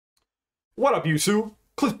What up, YouTube?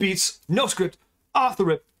 CliffBeats, no script, off the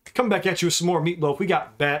rip. Coming back at you with some more Meatloaf. We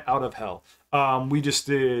got Bat Out of Hell. We just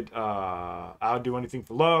did I'll Do Anything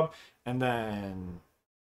for Love, and then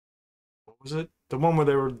what was it? The one where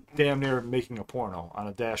they were damn near making a porno on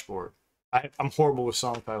a dashboard. I'm horrible with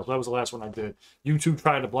song titles. That was the last one I did. YouTube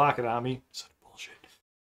tried to block it on me. Such bullshit.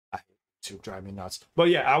 I hate YouTube, drive me nuts. But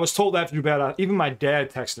yeah, I was told I have to do Bat Out. Even my dad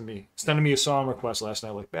texted me, sending me a song request last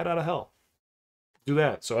night, like Bat Out of Hell. Do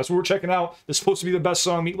that. So that's what we're checking out. This is supposed to be the best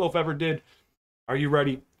song Meatloaf ever did. Are you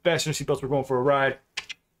ready? Fasten your seatbelts. We're going for a ride.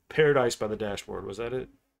 Paradise by the Dashboard. Was that it?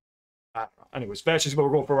 I don't know. Anyways, fasten your seatbelts.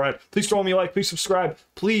 We're going for a ride. Please throw me a like. Please subscribe.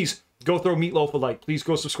 Please go throw Meatloaf a like. Please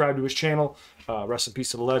go subscribe to his channel. Rest in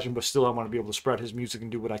peace to the legend. But still, I want to be able to spread his music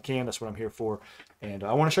and do what I can. That's what I'm here for. And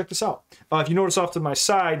I want to check this out. If you notice off to my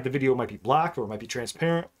side, the video might be blocked or it might be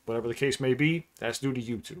transparent. Whatever the case may be, that's due to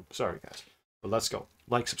YouTube. Sorry, guys. But let's go.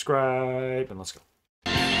 Like, subscribe, and let's go.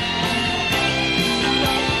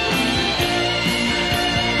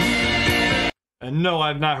 And no,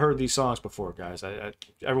 I've not heard these songs before, guys.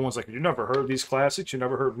 Everyone's like, you never heard these classics? You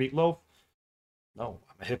never heard Meatloaf? No,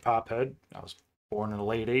 I'm a hip-hop head. I was born in the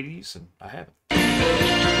late 80s, and I haven't.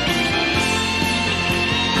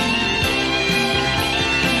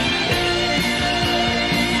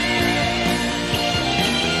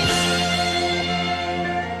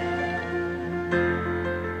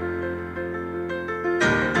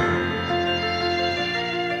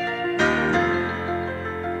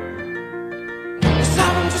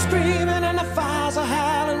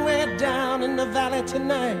 Valley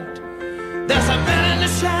tonight. There's a man that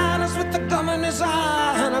shines with the gum in his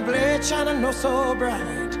eye and a blade shining oh so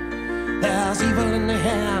bright. There's evil in the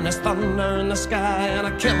air and there's thunder in the sky and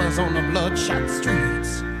a killer's on the bloodshot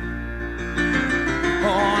streets.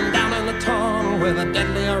 Oh, and down in the tunnel with a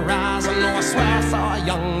deadly horizon, oh, I swear I saw a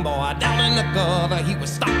young boy down in the gutter. He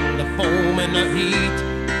was starting to foam in the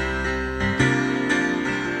heat.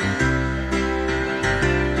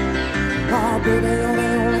 Oh, baby, you're the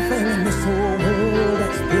only thing in this whole world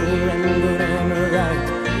that's pure and good and right.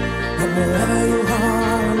 And wherever you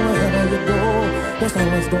are and wherever you go, there's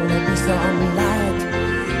always gonna be some light.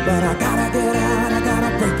 But I gotta get out, I gotta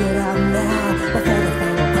break it out now before the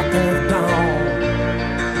final crack of dawn.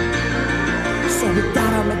 So we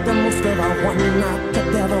gotta make the most of our one night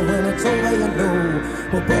together. When it's over, you know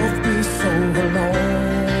we'll both be so alone.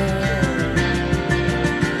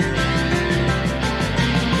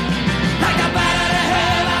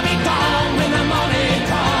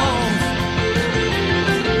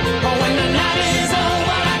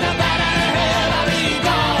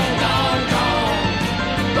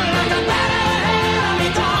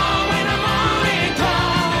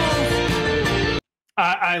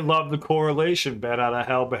 I love the correlation. Bat Out of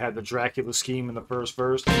Hell, but had the Dracula scheme in the first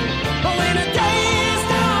verse. But when the day is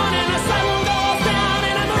done and the sun goes down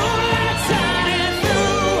and the moonlight shining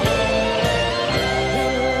through,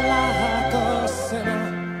 like a sinner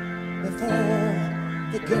before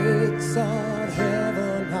the gates of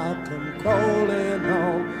heaven, I'll come crawling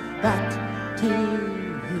on back to you.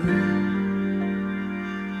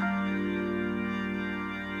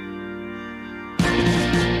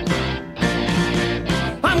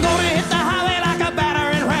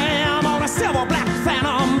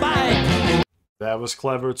 That was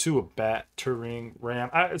clever too, a battering ram.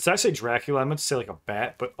 Did I say Dracula? I meant to say like a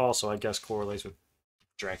bat, but also I guess correlates with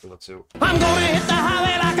Dracula too. I'm gonna hit the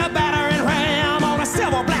highway like a battering ram on a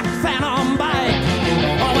silver black phantom bike.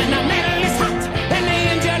 Oh, when the metal is hot and the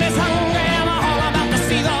engine is hungry, I'm all about to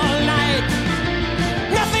see the light.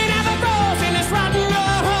 Nothing ever grows in this rotten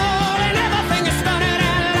old hole, and everything is stunted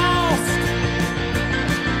and lost.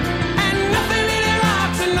 And nothing really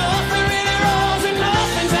rocks, and nothing really rolls, and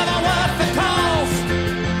nothing's ever worth the cost.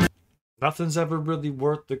 Nothing's ever really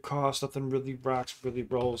worth the cost. Nothing really rocks, really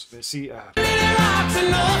rolls. See, really rocks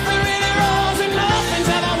and nothing really rolls, and nothing's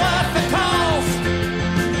ever worth the cost.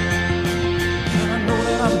 And I know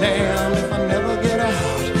that I'm damned if I never get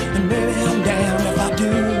out, and maybe I'm damned if I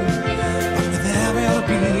do. But with every other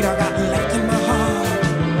beat I got left in my heart,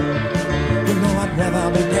 you know I'd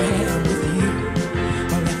rather be damned with you.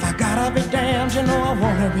 Well, if I gotta be damned, you know I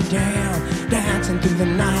wanna be damned, dancing through the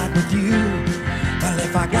night with you. Well,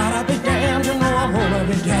 if I gotta be damned, you know I wanna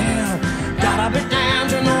be damned. Gotta be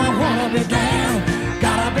damned, you know I wanna be damned.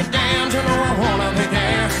 Gotta be damned, you know I wanna be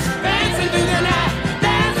damned. Dancing through the night,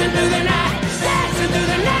 dancing through the night, dancing through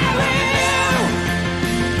the night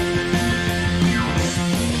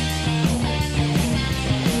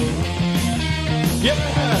yeah,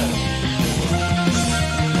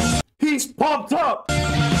 he's pumped up.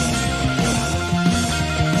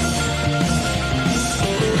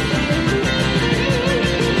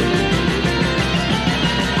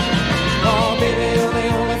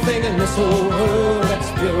 this whole world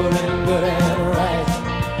that's pure and good and right.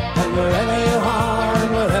 And wherever you are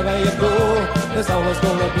and wherever you go, there's always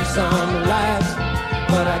gonna be some light.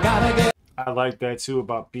 But I gotta get. I like that too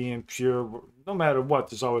about being pure. No matter what,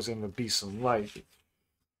 there's always gonna be some light.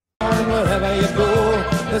 And wherever you go,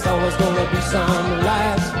 there's always gonna be some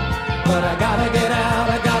light. But I gotta get out,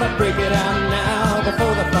 I gotta break it out now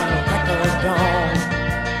before the final crack of dawn.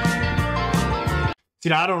 See,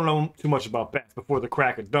 now I don't know too much about bats before the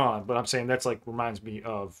crack of dawn, but I'm saying that's like reminds me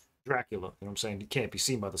of Dracula. You know what I'm saying? You can't be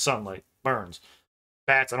seen by the sunlight. Burns.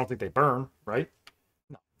 Bats, I don't think they burn, right?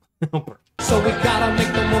 No, they don't burn. So we gotta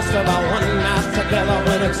make the most of our one night together.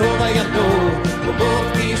 When it's over, you know we'll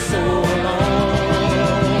both be so alone.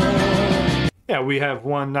 Yeah, we have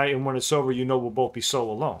one night, and when it's over, you know we'll both be so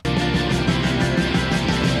alone. But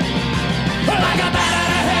like a bat out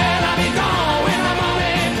of hell, I'll be gone when the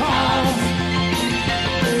morning comes.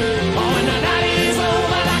 Oh, when the night is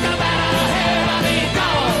over, like a bat out of hell, I'll be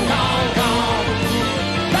gone, gone, gone.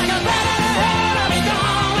 Like a bat out of hell, I'll be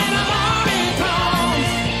gone when the morning comes.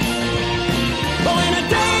 But when the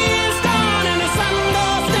day is done and the sun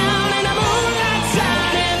goes down and the moonlight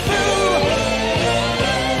shining through,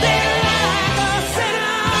 they're like a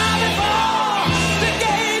sinner before the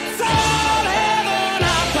gates of heaven.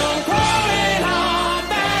 I'll come crawling on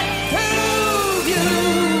back to you.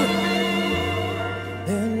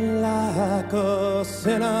 Then like a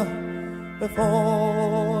sinner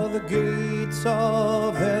before the gates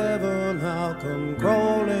of heaven, I'll come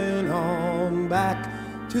crawling on back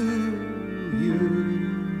to you.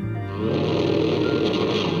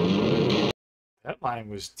 That line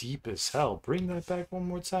was deep as hell. Bring that back one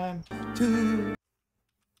more time. To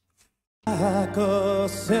like a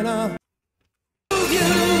sinner you,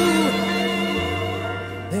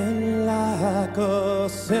 then like a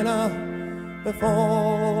sinner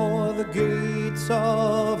before the gates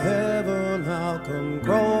of heaven, I'll come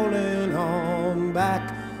crawling on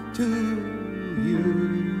back to you.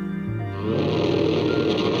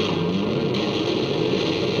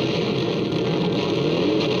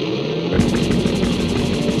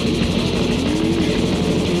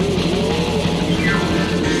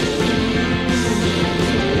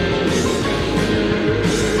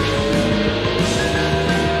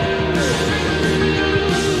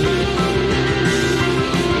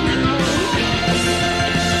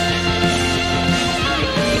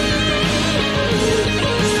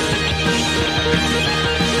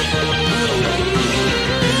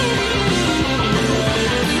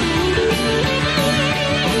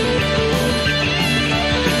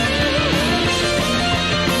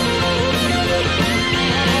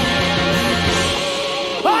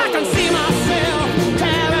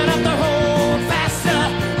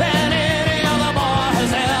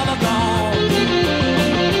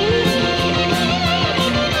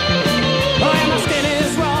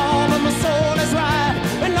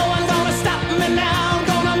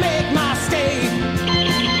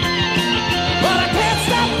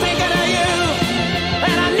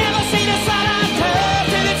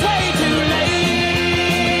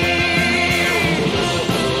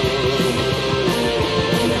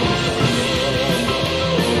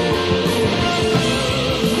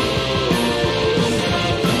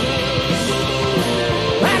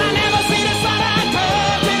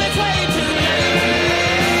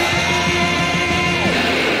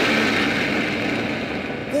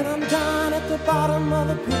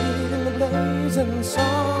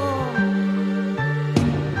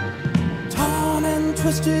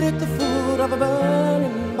 Twisted at the foot of a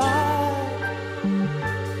burning bark.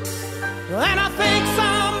 And I think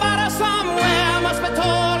somebody somewhere must be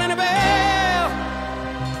tolling a bell.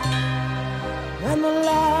 And the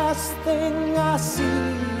last thing I see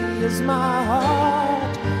is my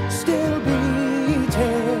heart still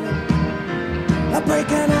beating,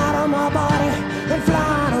 breaking out of my body and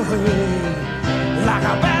flying away like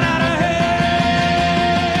a bat out of hell.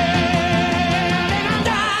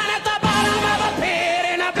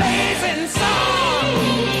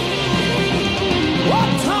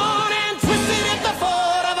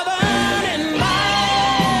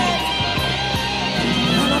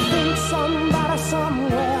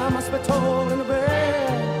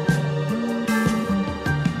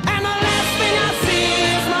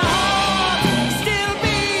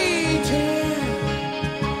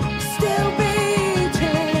 Still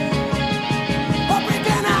beating.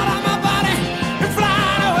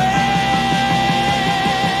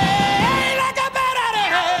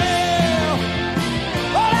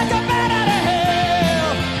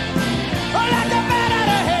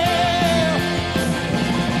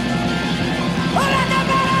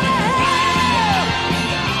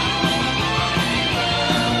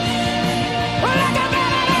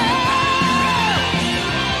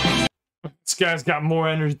 guy's got more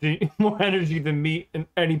energy, more energy than me in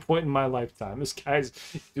any point in my lifetime. This guy's,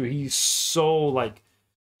 dude, he's so like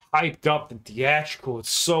hyped up and theatrical. It's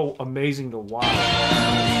so amazing to watch.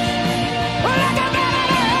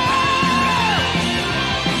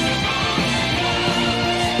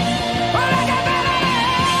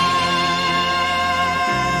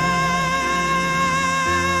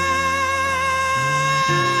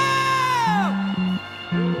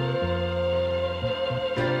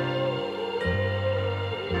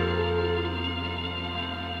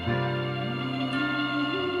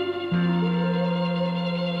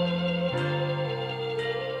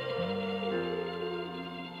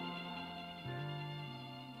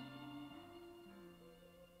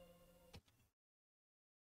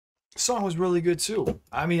 Song was really good too.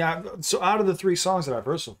 I mean, so out of the 3 songs that I've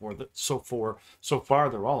heard so far,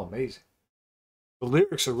 they're all amazing. The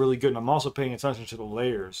lyrics are really good, and I'm also paying attention to the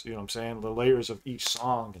layers. You know what I'm saying? The layers of each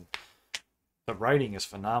song, and the writing is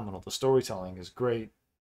phenomenal. The storytelling is great.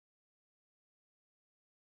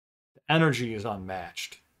 The energy is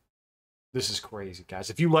unmatched. This is crazy, guys.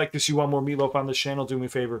 If you like this, you want more Meatloaf on this channel, do me a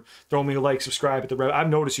favor. Throw me a like, subscribe. I've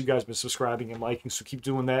noticed you guys have been subscribing and liking, so keep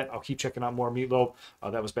doing that. I'll keep checking out more Meatloaf.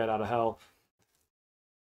 That was Bad Out of Hell.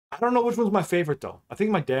 I don't know which one's my favorite, though. I think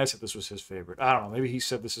my dad said this was his favorite. I don't know. Maybe he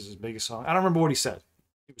said this is his biggest song. I don't remember what he said.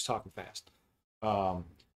 He was talking fast.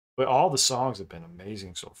 But all the songs have been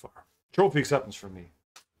amazing so far. Trophy acceptance for me.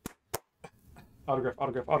 Autograph,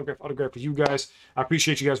 autograph, autograph, autograph for you guys. I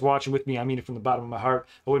appreciate you guys watching with me. I mean it from the bottom of my heart.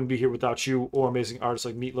 I wouldn't be here without you or amazing artists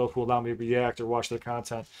like Meatloaf who allow me to react or watch their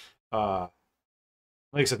content. Like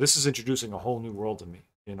I said, this is introducing a whole new world to me.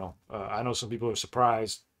 You know, I know some people are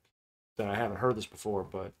surprised that I haven't heard this before,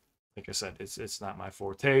 but like I said, it's not my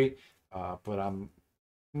forte. But I'm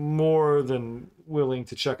more than willing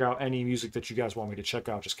to check out any music that you guys want me to check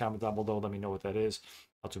out. Just comment down below. Let me know what that is.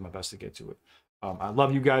 I'll do my best to get to it. I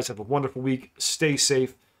love you guys. Have a wonderful week. Stay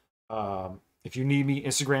safe. If you need me,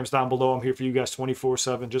 Instagram's down below. I'm here for you guys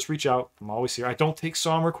 24/7. Just reach out. I'm always here. I don't take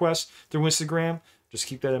song requests through Instagram. Just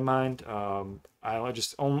keep that in mind. I'm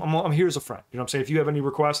here as a friend. You know what I'm saying? If you have any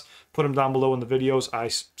requests, put them down below in the videos. I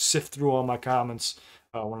sift through all my comments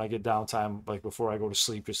when I get downtime, like before I go to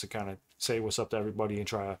sleep, just to kind of say what's up to everybody and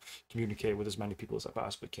try to communicate with as many people as I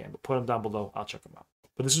possibly can. But put them down below. I'll check them out.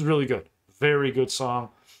 But this is really good. Very good song.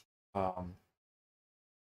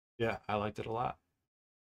 Yeah, I liked it a lot.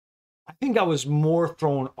 I think I was more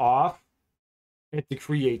thrown off at the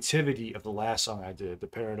creativity of the last song I did, The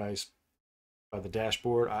Paradise by the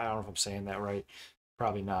Dashboard. I don't know if I'm saying that right.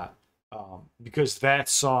 Probably not. Because that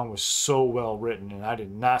song was so well written, and I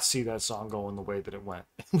did not see that song going the way that it went.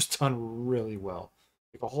 It was done really well.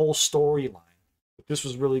 Like a whole storyline. But this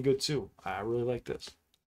was really good too. I really like this.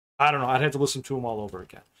 I don't know. I'd have to listen to them all over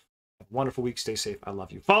again. Have a wonderful week. Stay safe. I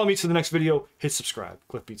love you. Follow me to the next video. Hit subscribe.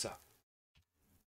 CliffBeats out.